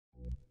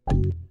Hello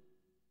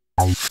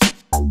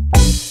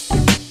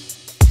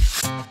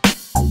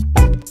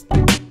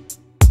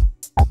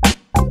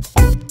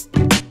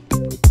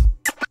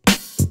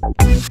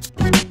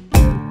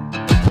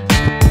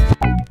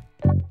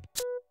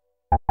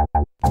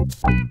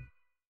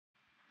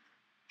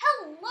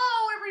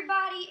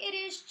everybody, it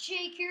is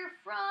Jake here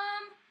from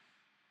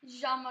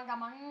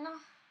Jamagamang.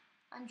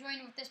 I'm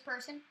joined with this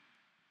person.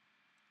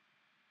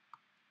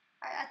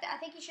 I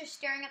think he's just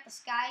staring at the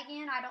sky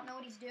again. I don't know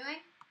what he's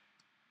doing.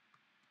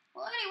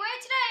 Well, anyway,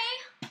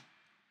 today,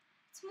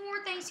 it's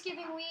more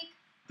Thanksgiving week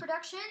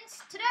productions.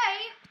 Today,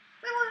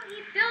 we will be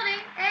building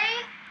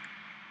a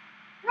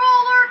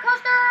roller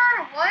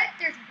coaster. What?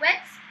 There's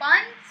wet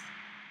sponge?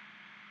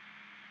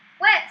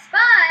 Wet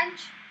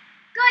sponge?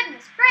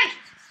 Goodness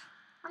gracious.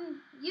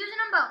 I'm using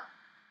them both.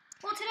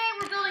 Well, today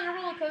we're building a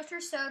roller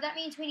coaster, so that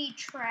means we need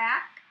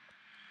track,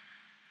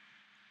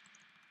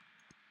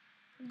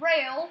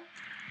 rail,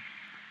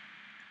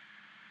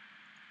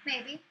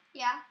 maybe,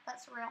 yeah,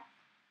 that's a rail.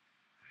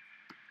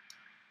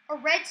 A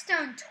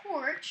redstone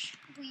torch,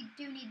 we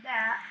do need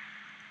that.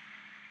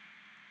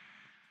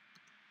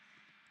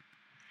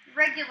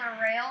 Regular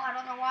rail, I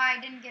don't know why I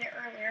didn't get it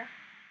earlier.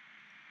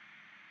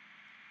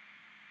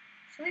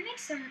 Should we make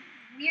some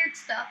weird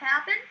stuff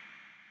happen?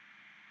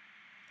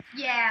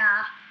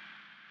 Yeah.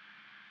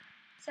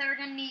 So we're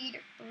gonna need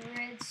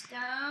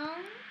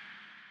redstone,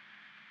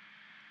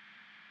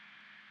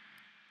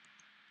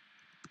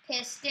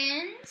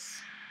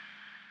 pistons,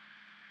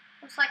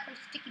 most likely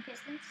sticky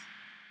pistons.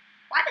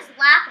 Why does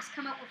lapis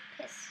come up with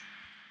piss?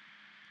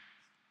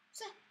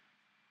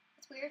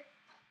 That's weird.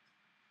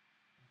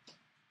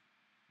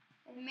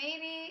 And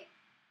maybe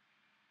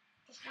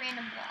just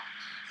random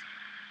blocks.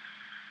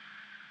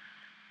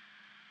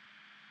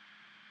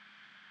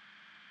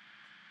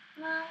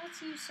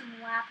 Let's use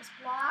some lapis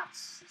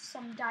blocks,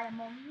 some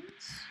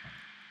diamonds,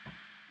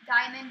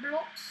 diamond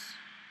blocks,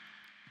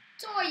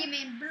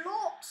 diamond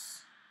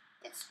blocks.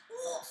 It's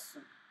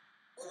awesome,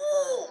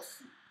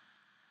 awesome,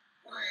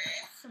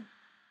 awesome.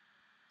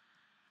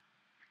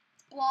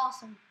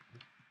 Blossom.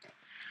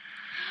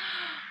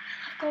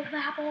 I love golden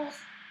apples.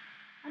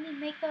 I need to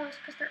make those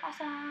because they're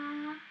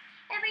awesome.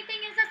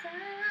 Everything is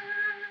awesome.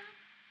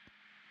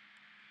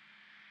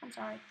 I'm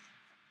sorry.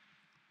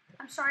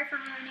 I'm sorry for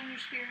ruining your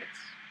spirits.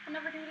 I'll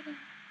never do it again.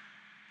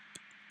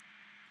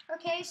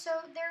 Okay, so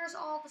there's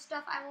all the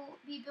stuff I will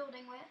be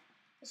building with.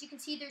 As you can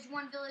see, there's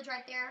one village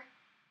right there.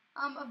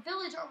 A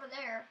village over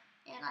there.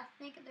 And I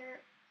think they're...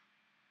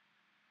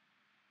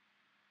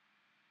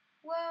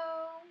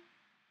 Whoa.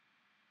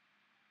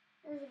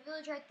 There's a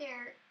village right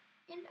there.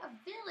 And a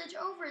village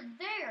over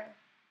there.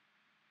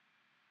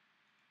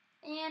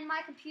 And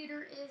my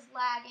computer is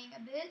lagging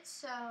a bit,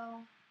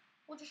 so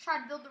we'll just try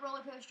to build the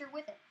roller coaster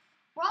with it.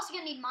 We're also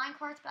going to need mine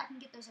carts, but I can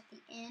get those at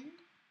the end.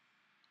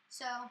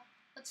 So,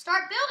 let's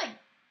start building.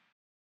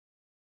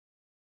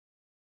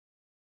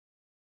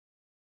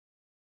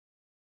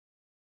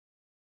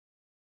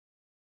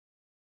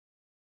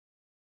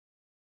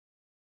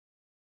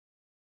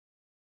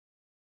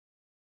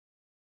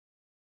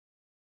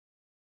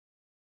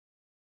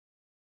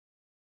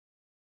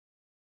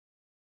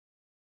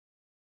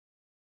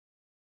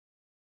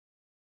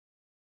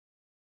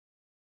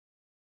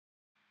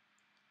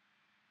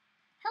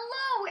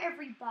 Hello,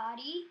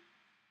 everybody,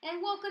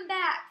 and welcome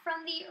back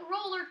from the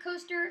roller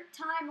coaster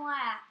time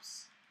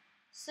lapse.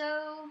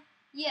 So,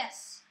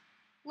 yes,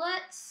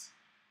 let's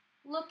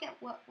look at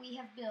what we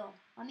have built.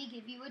 Let me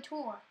give you a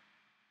tour.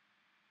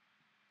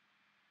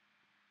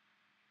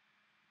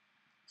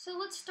 So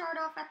let's start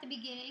off at the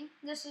beginning.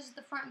 This is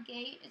the front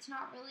gate. It's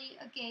not really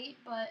a gate,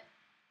 but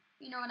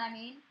you know what I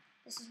mean.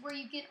 This is where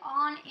you get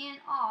on and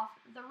off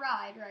the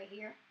ride right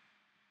here.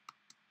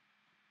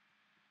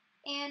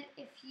 And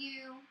if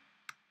you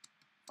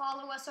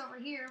follow us over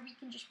here, we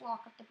can just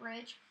walk up the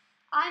bridge.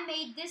 I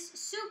made this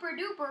super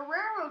duper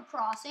railroad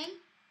crossing.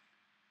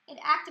 It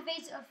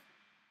activates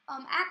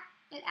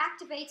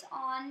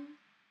on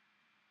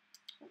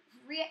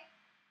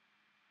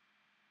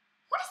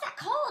what is that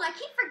called? I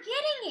keep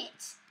forgetting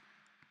it.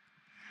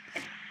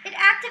 It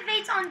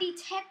activates on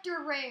detector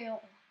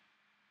rail.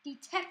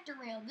 Detector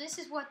rail. This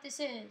is what this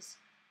is.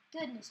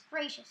 Goodness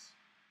gracious.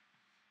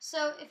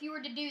 So if you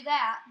were to do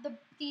that,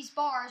 these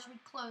bars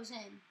would close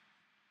in.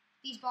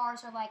 These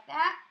bars are like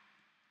that,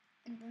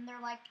 and then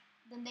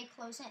then they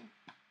close in.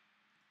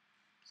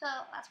 So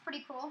that's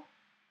pretty cool.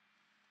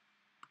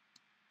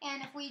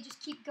 And if we just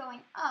keep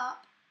going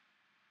up,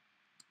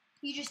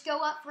 you just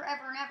go up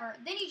forever and ever.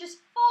 Then you just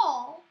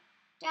fall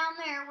down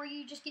there where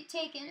you just get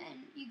taken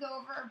and you go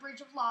over a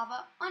bridge of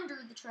lava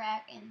under the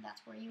track, and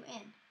that's where you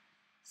end.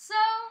 So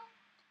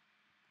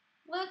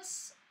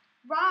let's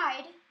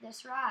ride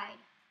this ride.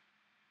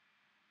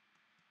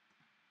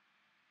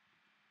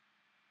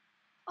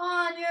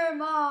 On your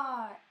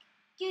mark,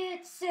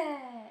 get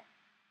set,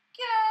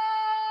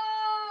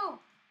 go!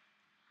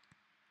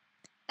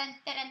 Dun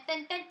dun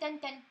dun dun dun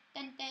dun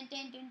dun dun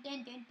dun dun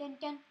dun dun dun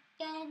dun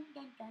dun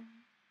dun dun.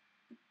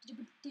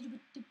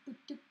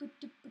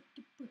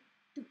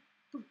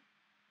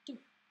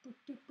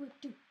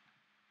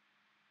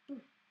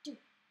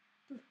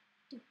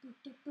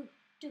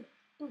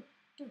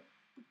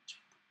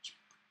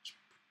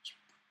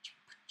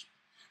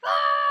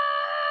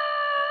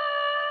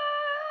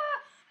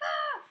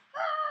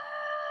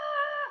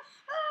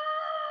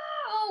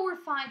 we're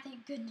fine,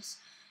 thank goodness.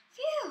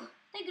 Phew!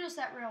 Thank goodness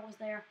that rail was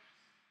there.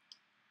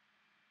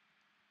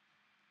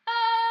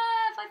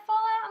 If I fall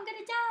out, I'm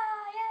gonna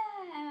die.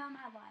 Yeah, I'm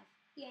alive.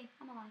 Yay,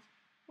 I'm alive.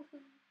 Woohoo.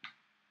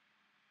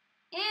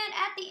 And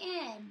at the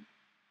end,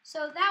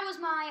 so that was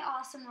my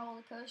awesome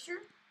roller coaster.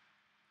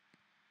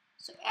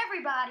 So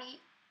everybody,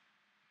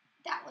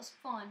 that was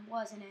fun,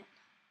 wasn't it?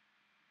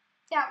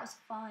 That was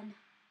fun.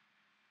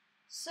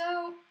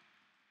 So,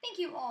 thank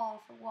you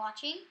all for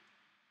watching.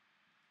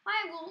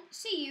 I will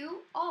see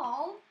you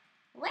all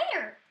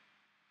later.